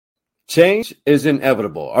Change is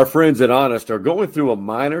inevitable. Our friends at Honest are going through a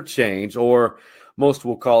minor change, or most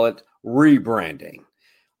will call it rebranding.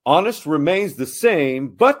 Honest remains the same,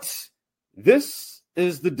 but this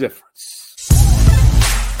is the difference.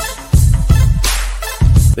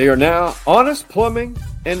 They are now Honest Plumbing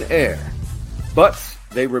and Air, but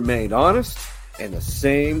they remain honest and the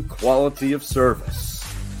same quality of service.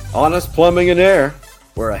 Honest Plumbing and Air,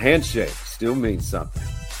 where a handshake still means something.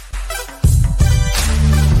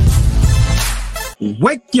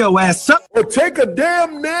 Wake your ass up or take a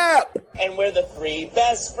damn nap. And we're the three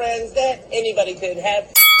best friends that anybody could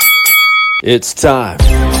have. It's time.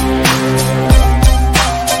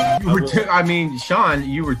 Sean,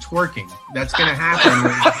 you were twerking. That's going to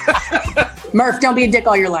happen. Murph, don't be a dick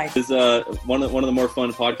all your life. It's one of the more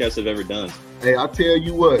fun podcasts I've ever done. Hey, I tell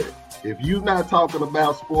you what, if you're not talking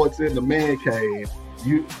about sports in the man cave,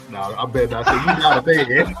 I bet not say you not a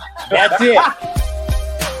man. That's it.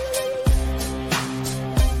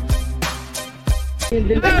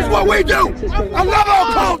 This is what we do. I love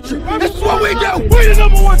our culture. This is what we do. We the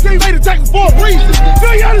number one team made to take for a reason. Do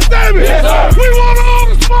you understand me? Yes, sir. We want all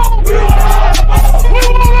the smoke. We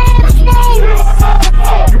want all the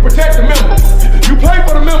smoke. You protect the members. You play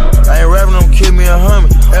for the members. I ain't rapping them, kid me a hummer.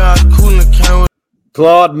 And I was cool in the camera.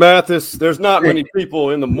 Claude, Mathis, there's not many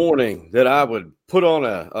people in the morning that I would put on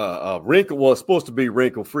a wrinkle, well, it's supposed to be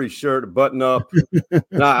wrinkle-free shirt, a button-up.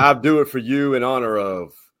 I do it for you in honor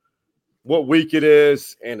of what week it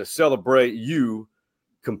is and to celebrate you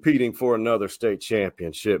competing for another state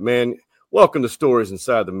championship. Man, welcome to Stories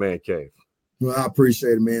Inside the Man Cave. Well, I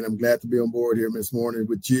appreciate it, man. I'm glad to be on board here this morning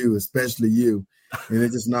with you, especially you. And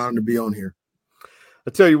it's just an honor to be on here.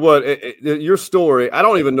 I tell you what, your story, I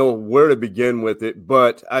don't even know where to begin with it,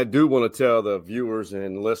 but I do want to tell the viewers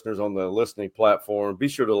and listeners on the listening platform, be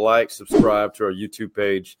sure to like, subscribe to our YouTube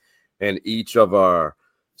page and each of our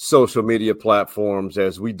social media platforms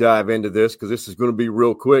as we dive into this, because this is going to be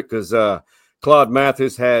real quick, because Claude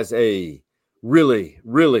Mathis has a really,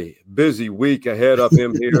 really busy week ahead of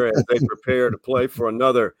him here as they prepare to play for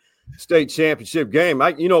another state championship game.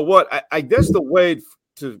 I guess the way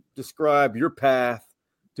to describe your path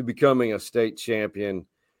to becoming a state champion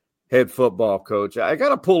head football coach, I got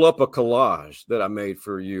to pull up a collage that I made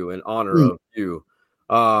for you in honor of you.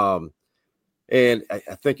 And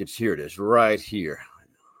I think it's here. It is right here.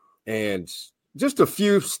 And just a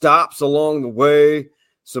few stops along the way.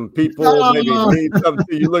 Some people maybe need something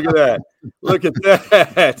to you. Look at that. Look at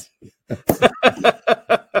that.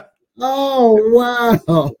 Oh,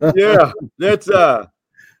 wow. Yeah. That's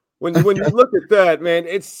when you look at that, man,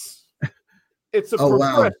 it's a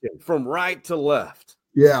progression from right to left.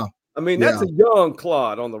 Yeah. I mean, that's a young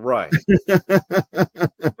Claude on the right.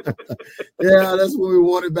 Yeah, that's what we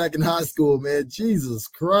wanted back in high school, man. Jesus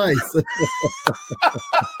Christ.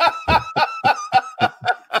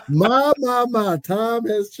 My, time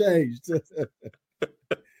has changed.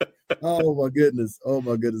 Oh, my goodness.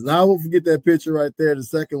 Now, I won't forget that picture right there, the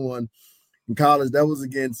second one in college. That was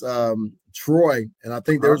against Troy, and I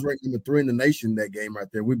think they was ranked number 3 in the nation that game right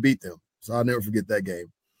there. We beat them, so I'll never forget that game.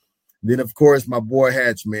 Then, of course, my boy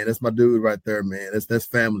Hatch, man. That's my dude right there, man. That's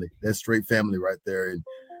family. That's straight family right there. And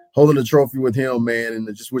holding the trophy with him, man, and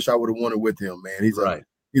I just wish I would have won it with him, man.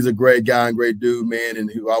 He's a great guy and great dude, man, and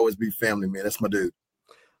he'll always be family, man. That's my dude.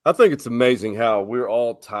 I think it's amazing how we're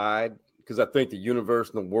all tied, because I think the universe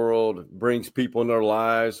and the world brings people in our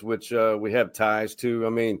lives, which we have ties to. I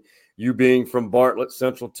mean, you being from Bartlett,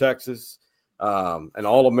 Central Texas, an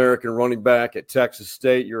All-American running back at Texas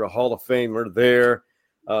State. You're a Hall of Famer there.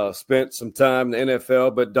 Spent some time in the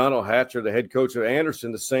NFL, but Donald Hatcher, the head coach of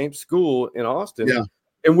Anderson, the same school in Austin,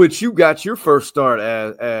 in which you got your first start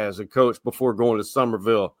as a coach before going to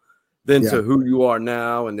Somerville, then to who you are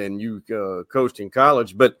now, and then you coached in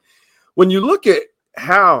college. But when you look at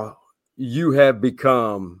how you have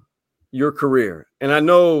become your career, and I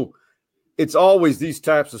know it's always these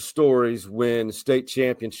types of stories when state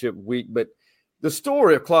championship week, but the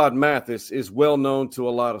story of Claude Mathis is well known to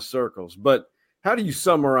a lot of circles. But how do you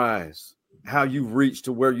summarize how you've reached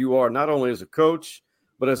to where you are, not only as a coach,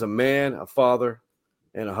 but as a man, a father,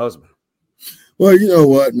 and a husband? Well, you know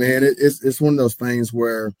what, man? It's one of those things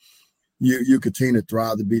where you continue to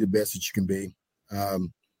thrive to be the best that you can be.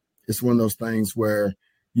 It's one of those things where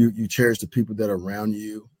you cherish the people that are around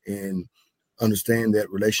you and understand that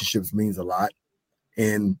relationships means a lot.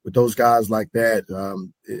 And with those guys like that,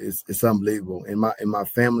 it's unbelievable. And my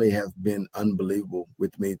family have been unbelievable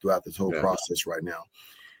with me throughout this whole process right now.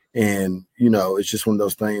 And, you know, it's just one of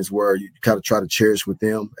those things where you kind of try to cherish with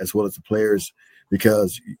them as well as the players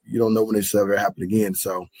because you don't know when this ever happen again.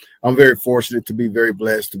 So I'm very fortunate to be very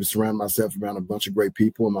blessed to be surrounding myself around a bunch of great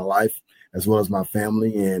people in my life, as well as my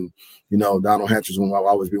family. And, Donald Hatcher's will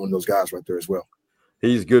always be one of those guys right there as well.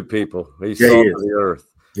 He's good people. He's Yeah, salt he of the earth.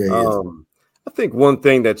 Yeah, he is. I think one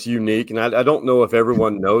thing that's unique, and I don't know if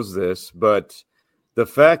everyone knows this, but the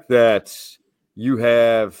fact that you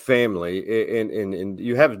have family and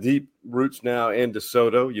you have deep roots now in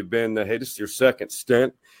DeSoto. You've been, this is your second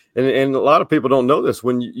stint. And a lot of people don't know this.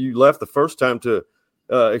 When you left the first time to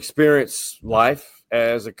experience life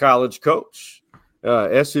as a college coach,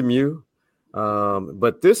 SMU.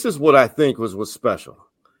 But this is what I think was special.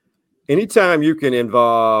 Anytime you can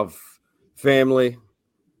involve family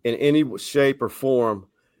in any shape or form,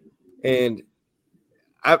 and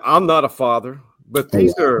I'm not a father, but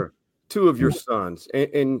these are two of your sons.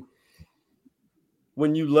 And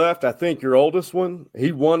when you left, I think your oldest one,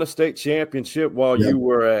 he won a state championship while you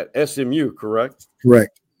were at SMU, correct?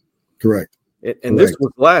 Correct. And this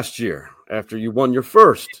was last year after you won your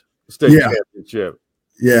first state championship.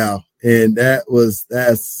 Yeah. And I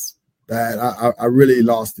really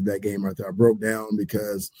lost it that game right there. I broke down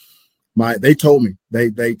because they told me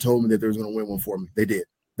that they was going to win one for me. They did.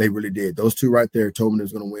 They really did. Those two right there told me they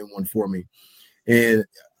was going to win one for me. And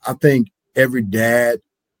I think every dad,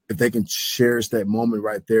 if they can cherish that moment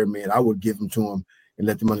right there, man, I would give them to them and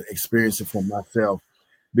let them experience it for myself,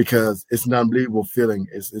 because it's an unbelievable feeling.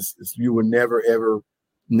 It's you will never, ever,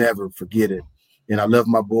 never forget it. And I love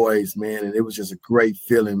my boys, man, and it was just a great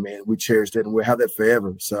feeling, man. We cherished it, and we'll have that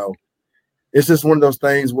forever. So it's just one of those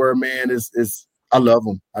things where, man, I love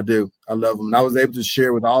them. I do. I love them. And I was able to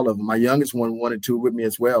share with all of them. My youngest one wanted to with me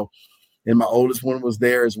as well. And my oldest one was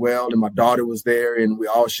there as well. And my daughter was there, and we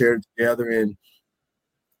all shared it together. And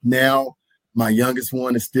now my youngest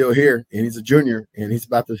one is still here, and he's a junior, and he's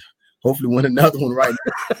about to hopefully win another one right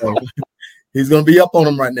now. So he's going to be up on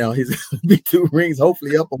him right now. He's going to be 2 rings,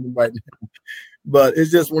 hopefully up on him right now. But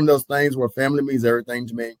it's just one of those things where family means everything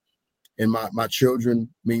to me, and my children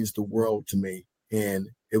means the world to me. And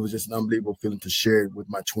it was just an unbelievable feeling to share it with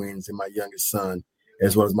my twins and my youngest son,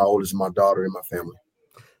 as well as my oldest and my daughter and my family.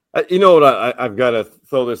 You know what? I've got to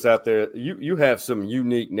throw this out there. You have some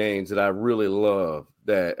unique names that I really love.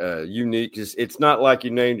 That unique is, it's not like you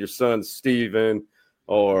named your son Steven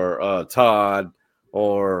or Todd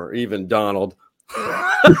or even Donald.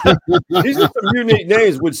 These are some unique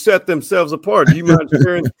names which set themselves apart. Do you mind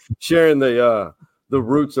sharing the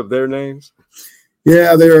roots of their names?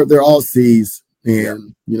 Yeah, they're all C's,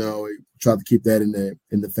 and try to keep that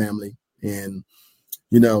in the family. And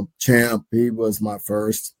Champ, he was my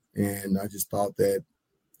first, and I just thought that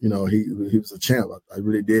he was a champ. I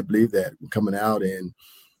really did believe that coming out, and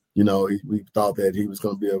we thought that he was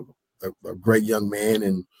going to be a great young man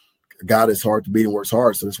and a guy that's hard to beat and works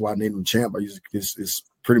hard. So that's why I named him Champ. I usually it's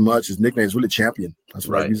pretty much his nickname is really Champion. That's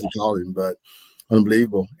what I usually call him. But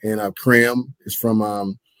unbelievable. And Krim is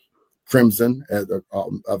from Crimson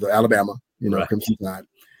of Alabama. Crimson Tide.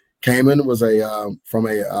 Cayman was from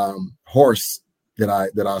a horse that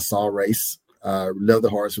I saw race. Loved the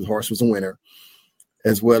horse. The horse was a winner,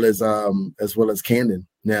 as well as Camden.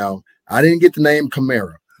 Now I didn't get the name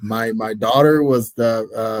Camara. My daughter was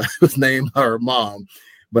was named her mom,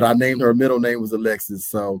 but I named her middle name was Alexis.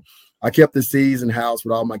 So I kept the C's in house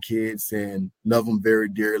with all my kids and love them very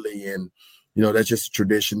dearly. And that's just a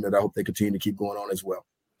tradition that I hope they continue to keep going on as well.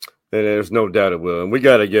 And there's no doubt it will. And we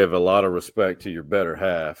got to give a lot of respect to your better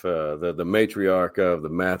half, the matriarch of the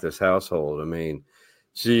Mathis household. I mean,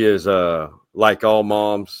 she is like all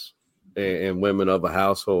moms and women of a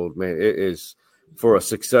household, man. It is, for a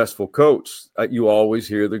successful coach, you always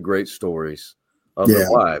hear the great stories of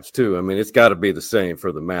their wives too. I mean, it's got to be the same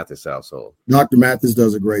for the Mathis household. Dr. Mathis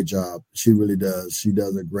does a great job. She really does. She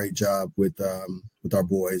does a great job with our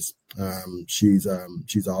boys. She's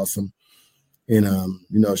awesome.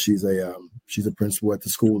 And she's a principal at the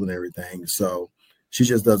school and everything. So she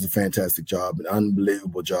just does a fantastic job, an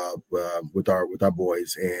unbelievable job with our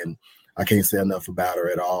boys. And I can't say enough about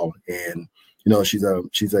her at all. And she's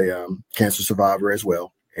a cancer survivor as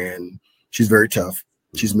well, and she's very tough.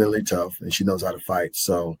 She's mentally tough, and she knows how to fight.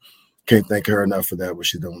 So can't thank her enough for that, what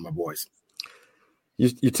she's doing with my boys.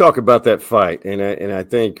 You talk about that fight, and I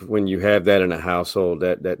think when you have that in a household,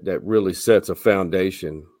 that really sets a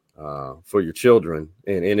foundation for your children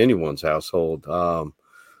and in anyone's household.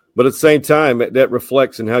 But at the same time, that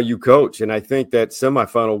reflects in how you coach. And I think that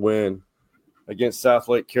semifinal win against South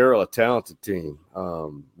Lake Carroll, a talented team.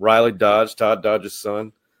 Riley Dodge, Todd Dodge's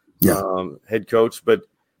son, head coach. But,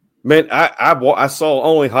 man, I saw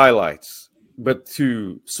only highlights. But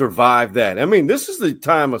to survive that, I mean, this is the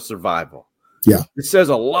time of survival. Yeah. It says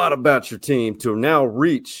a lot about your team to now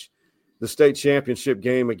reach the state championship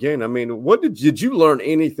game again. I mean, what did you learn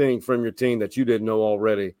anything from your team that you didn't know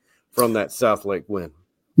already from that South Lake win?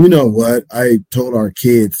 You know what? I told our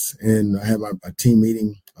kids, and I had my team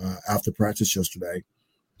meeting after practice yesterday,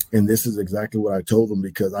 and this is exactly what I told them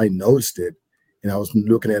because I noticed it, and I was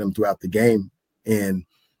looking at them throughout the game, and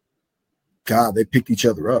God, they picked each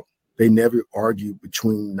other up. They never argued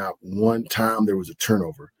between not one time there was a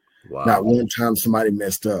turnover. Wow. Not one time somebody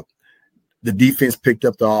messed up. The defense picked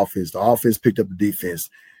up the offense. The offense picked up the defense.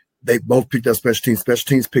 They both picked up special teams. Special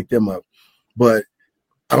teams picked them up. But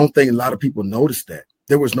I don't think a lot of people noticed that.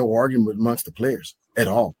 There was no argument amongst the players at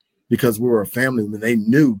all because we were a family and they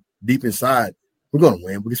knew deep inside we're going to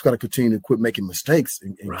win. We just got to continue to quit making mistakes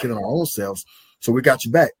and killing our own selves. So we got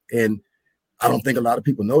you back. And I don't think a lot of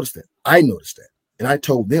people noticed that. I noticed that. And I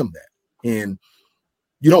told them that. And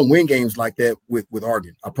you don't win games like that with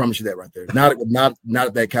arguing. I promise you that right there. Not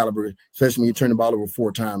at that caliber, especially when you turn the ball over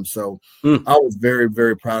 4 times. So I was very,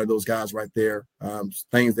 very proud of those guys right there.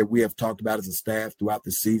 Things that we have talked about as a staff throughout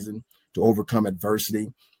the season to overcome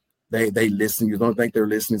adversity. They listen. You don't think they're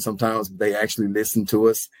listening sometimes, but they actually listen to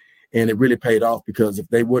us. And it really paid off because if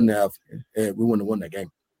they wouldn't have, we wouldn't have won that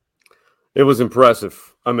game. It was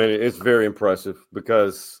impressive. I mean, it's very impressive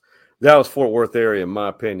because Dallas-Fort Worth area, in my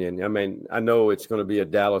opinion. I mean, I know it's going to be a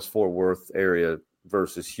Dallas-Fort Worth area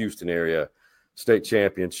versus Houston area state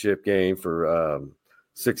championship game for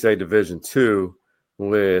 6A Division II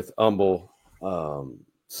with Humble,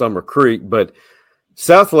 Summer Creek. But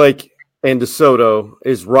South Lake and DeSoto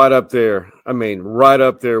is right up there. I mean, right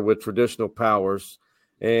up there with traditional powers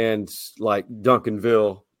and like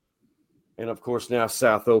Duncanville and, of course, now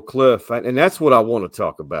South Oak Cliff. And that's what I want to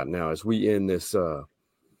talk about now as we end this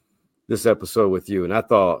this episode with you. And I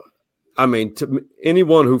thought, I mean, to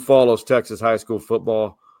anyone who follows Texas high school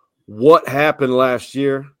football, what happened last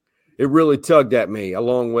year, it really tugged at me,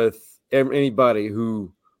 along with anybody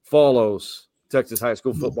who follows Texas high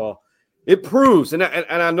school football. It proves, and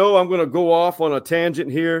I know I'm going to go off on a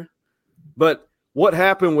tangent here, but what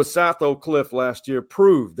happened with South Oak Cliff last year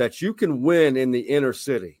proved that you can win in the inner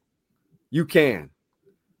city. You can.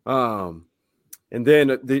 And then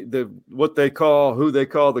who they call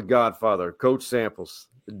the Godfather, Coach Samples,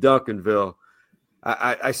 Duncanville.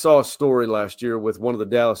 I saw a story last year with one of the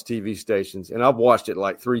Dallas TV stations, and I've watched it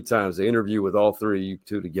like 3 times, the interview with all 3 of you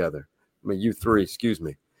two together. I mean, you 3, excuse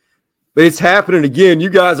me. But it's happening again. You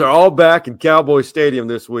guys are all back in Cowboy Stadium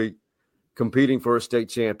this week competing for a state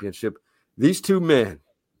championship. These 2 men,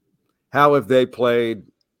 how have they played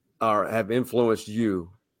or have influenced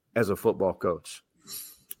you as a football coach?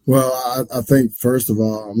 Well, I think, first of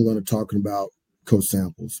all, I'm going to talk about Coach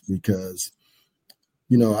Samples because,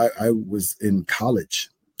 you know, I was in college.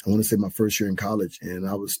 I want to say my first year in college, and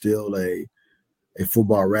I was still a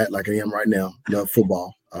football rat like I am right now. Love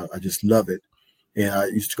football. I just love it. And I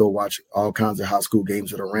used to go watch all kinds of high school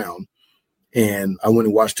games that are around. And I went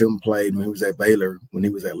and watched him play when he was at Baylor, when he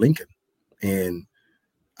was at Lincoln. And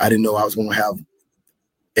I didn't know I was going to have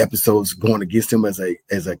episodes going against him as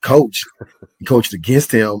a coach, coached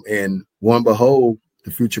against him, and lo and behold,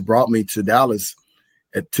 the future brought me to Dallas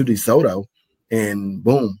to DeSoto, and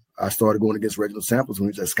boom, I started going against Reginald Samples when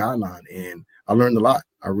he was at Skyline, and I learned a lot.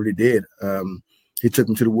 I really did. He took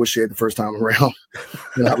me to the woodshed the first time around,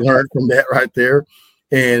 and I learned from that right there.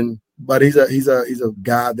 But he's a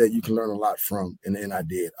guy that you can learn a lot from, and I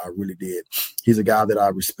did. I really did. He's a guy that I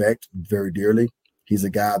respect very dearly. He's a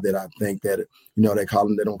guy that I think that, you know, they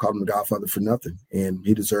don't call him the Godfather for nothing, and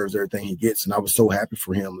he deserves everything he gets. And I was so happy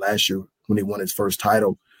for him last year when he won his first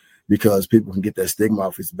title, because people can get that stigma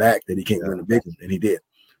off his back that he can't win a big one, and he did.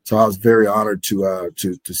 So I was very honored to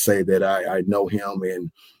say that I know him, and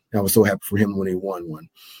I was so happy for him when he won one.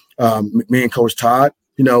 Me and Coach Todd,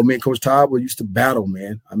 we used to battle,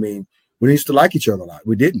 man. I mean, we used to like each other a lot.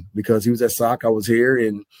 We didn't, because he was at SOC, I was here,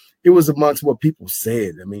 and it was amongst what people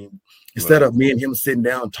said. I mean, instead of me and him sitting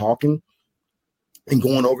down talking and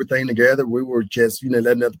going over things together, we were just,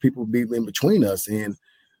 letting other people be in between us. And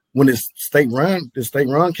when this state run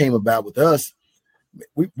came about with us,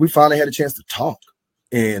 we finally had a chance to talk.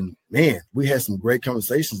 And man, we had some great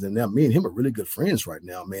conversations. And now me and him are really good friends right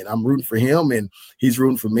now, man. I'm rooting for him and he's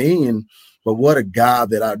rooting for me. But what a guy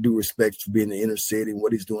that I do respect for being in the inner city and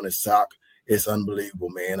what he's doing at SOC. It's unbelievable,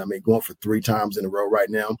 man. I mean, going for 3 times in a row right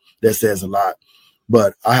now, that says a lot.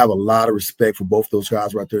 But I have a lot of respect for both those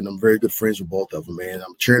guys right there, and I'm very good friends with both of them, man.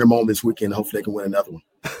 I'm cheering them on this weekend. Hopefully they can win another one.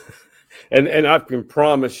 And I can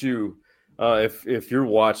promise you, if you're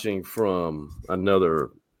watching from another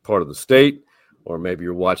part of the state, or maybe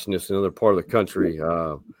you're watching this in another part of the country,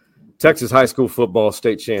 Texas high school football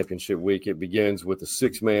state championship week. It begins with the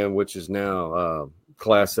 6-man, which is now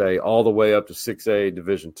Class A, all the way up to 6A,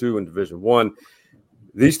 Division II, and Division I.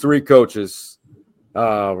 These three coaches,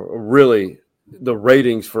 really, the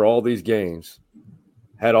ratings for all these games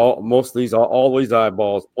had all these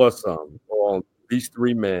eyeballs plus some on these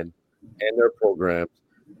three men and their programs.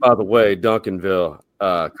 By the way, Duncanville,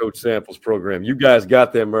 Coach Sample's program, you guys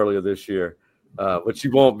got them earlier this year, but you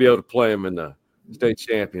won't be able to play them in the state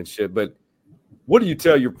championship. But what do you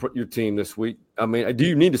tell your team this week? I mean, do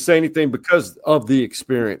you need to say anything because of the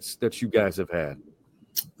experience that you guys have had?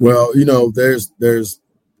 Well, there's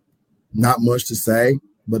not much to say,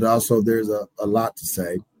 but also there's a lot to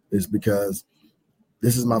say. Is because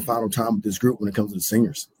this is my final time with this group when it comes to the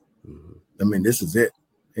seniors. Mm-hmm. I mean, this is it.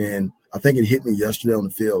 And I think it hit me yesterday on the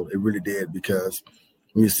field. It really did, because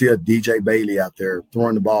when you see a DJ Bailey out there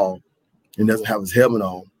throwing the ball and doesn't have his helmet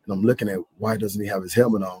on, and I'm looking at why doesn't he have his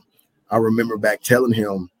helmet on? I remember back telling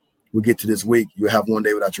him, we get to this week, you have one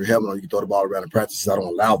day without your helmet on, you can throw the ball around in practice. I don't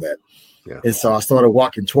allow that. Yeah. And so I started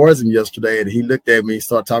walking towards him yesterday, and he looked at me,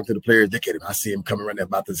 started talking to the players. Look at him. I see him coming right there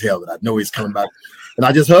about this helmet. I know he's coming back. And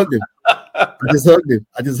I just hugged him. I just hugged him.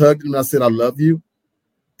 And I said, I love you,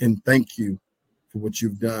 and thank you for what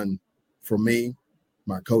you've done for me,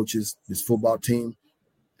 my coaches, this football team,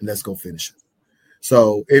 and let's go finish it.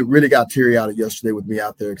 So it really got teary-eyed yesterday with me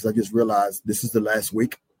out there, because I just realized this is the last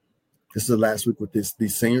week. This is the last week with these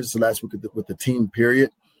seniors. It's the last week with the team,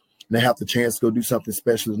 period. And they have the chance to go do something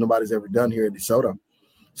special that nobody's ever done here at DeSoto.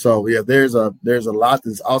 So, yeah, there's a lot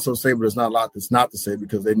that's also say, but there's not a lot that's not to say,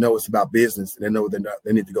 because they know it's about business, and they know what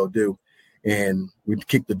they need to go do. And we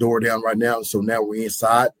kicked the door down right now, so now we're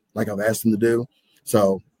inside like I've asked them to do.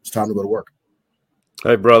 So it's time to go to work.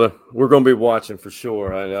 Hey, brother, we're going to be watching for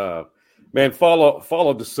sure. And, man, follow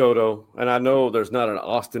DeSoto. And I know there's not an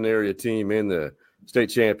Austin area team in the state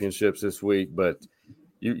championships this week, but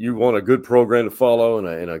you want a good program to follow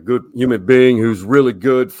and a good human being who's really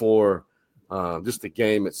good for just the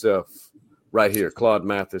game itself right here, Claude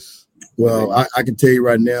Mathis. Well, I can tell you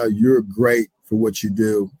right now, you're great for what you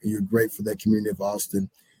do, and you're great for that community of Austin.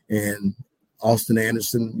 And Austin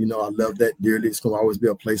Anderson, I love that dearly. It's going to always be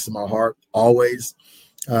a place in my heart, always.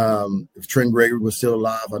 If Trent Gregory was still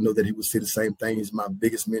alive, I know that he would see the same thing. He's my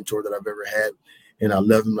biggest mentor that I've ever had, and I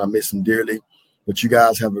love him. I miss him dearly. But you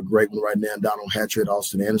guys have a great one right now down on Hatcher at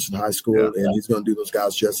Austin Anderson High School, and he's going to do those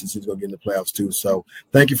guys justice. He's going to get in the playoffs too. So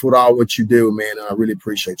thank you for all what you do, man, and I really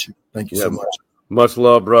appreciate you. Thank you so much. Much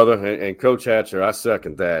love, brother. And Coach Hatcher, I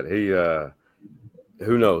second that. He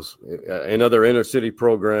who knows, another inner city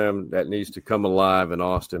program that needs to come alive in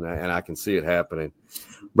Austin, and I can see it happening.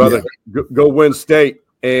 Brother, go win state,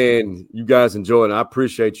 and you guys enjoy it. And I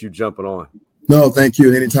appreciate you jumping on. No, thank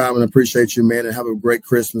you. Anytime, and I appreciate you, man, and have a great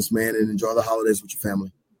Christmas, man, and enjoy the holidays with your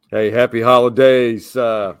family. Hey, happy holidays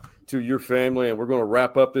to your family, and we're going to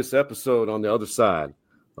wrap up this episode on the other side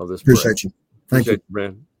of this. Appreciate you. Thank you,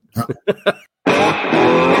 man.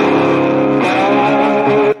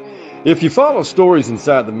 If you follow Stories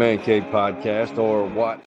Inside the Man Cave podcast or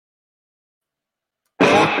watch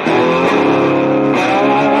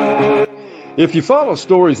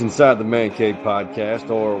Stories Inside the Man Cave podcast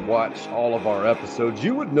or watch all of our episodes,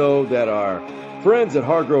 you would know that our friends at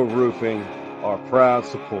Hargrove Roofing are proud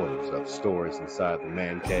supporters of Stories Inside the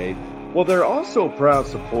Man Cave. Well, they're also proud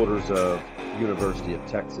supporters of University of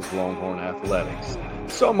Texas Longhorn Athletics.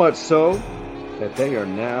 So much so that they are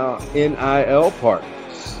now NIL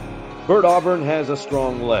partners. Bert Auburn has a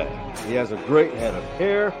strong leg. He has a great head of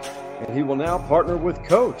hair, and he will now partner with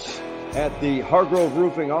Coach at the Hargrove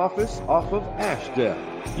Roofing office off of Ashdale.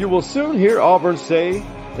 You will soon hear Auburn say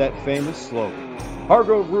that famous slogan,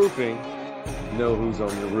 Hargrove Roofing, know who's on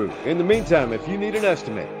your roof. In the meantime, if you need an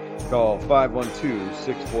estimate, call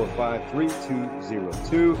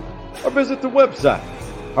 512-645-3202 or visit the website,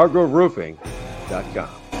 hargroveroofing.com.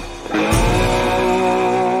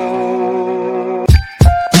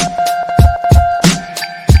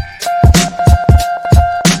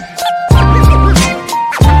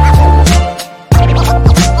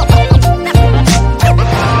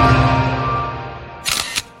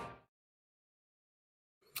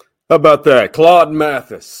 How about that? Claude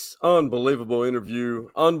Mathis, unbelievable interview,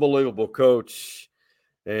 unbelievable coach.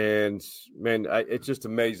 And, man, it's just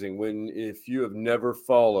amazing if you have never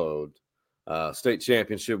followed state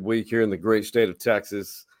championship week here in the great state of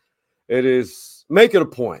Texas, make it a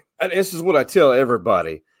point. And this is what I tell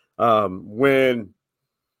everybody. Even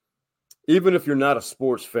if you're not a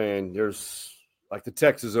sports fan, there's like the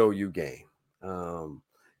Texas OU game.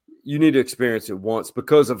 You need to experience it once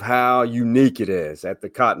because of how unique it is at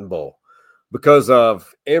the Cotton Bowl. because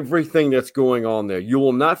of everything that's going on there. You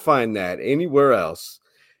will not find that anywhere else.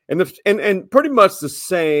 And pretty much the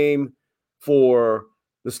same for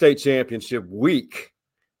the state championship week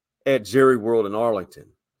at Jerry World in Arlington,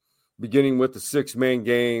 beginning with the 6-man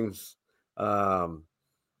games,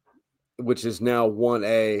 which is now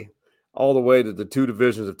 1A, all the way to the 2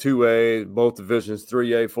 divisions of 2A, both divisions,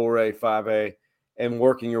 3A, 4A, 5A, and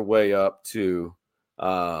working your way up to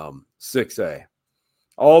 6A.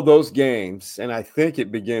 All those games, and I think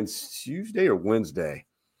it begins Tuesday or Wednesday.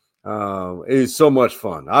 It is so much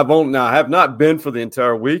fun. I have not been for the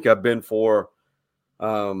entire week. I've been for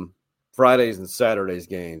Fridays and Saturdays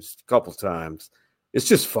games a couple times. It's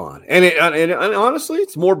just fun, and honestly,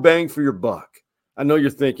 it's more bang for your buck. I know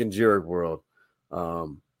you're thinking, Jerry World,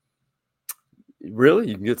 really,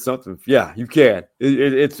 you can get something. Yeah, you can.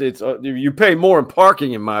 It's you pay more in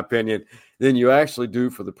parking, in my opinion, than you actually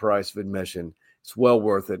do for the price of admission. It's well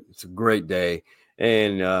worth it. It's a great day,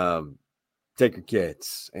 and take your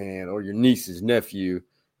kids or your nieces, nephew.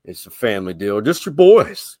 It's a family deal, or just your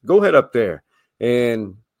boys. Go ahead up there,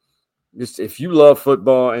 and just if you love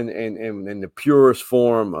football and the purest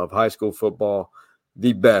form of high school football,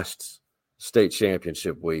 the best state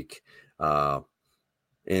championship week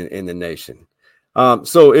in the nation.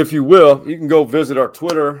 So if you will, you can go visit our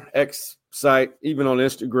Twitter, X site, even on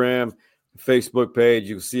Instagram, Facebook page.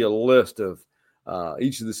 You can see a list of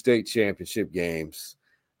each of the state championship games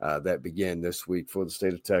that begin this week for the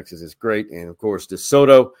state of Texas. It's great. And, of course,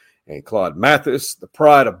 DeSoto and Claude Mathis, the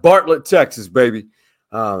pride of Bartlett, Texas, baby.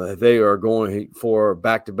 They are going for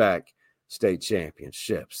back-to-back state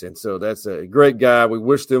championships. And so that's a great guy. We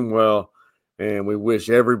wish them well, and we wish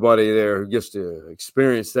everybody there who gets to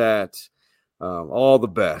experience that all the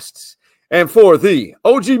best. And for the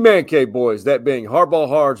OG Man Cave boys, that being Hardball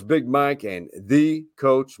Hard's Big Mike and the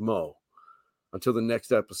Coach Mo. Until the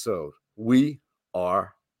next episode, we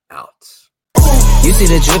are out. You see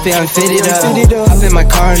the drippy, I'm fitted up. Hop in my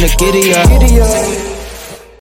car and the giddy up.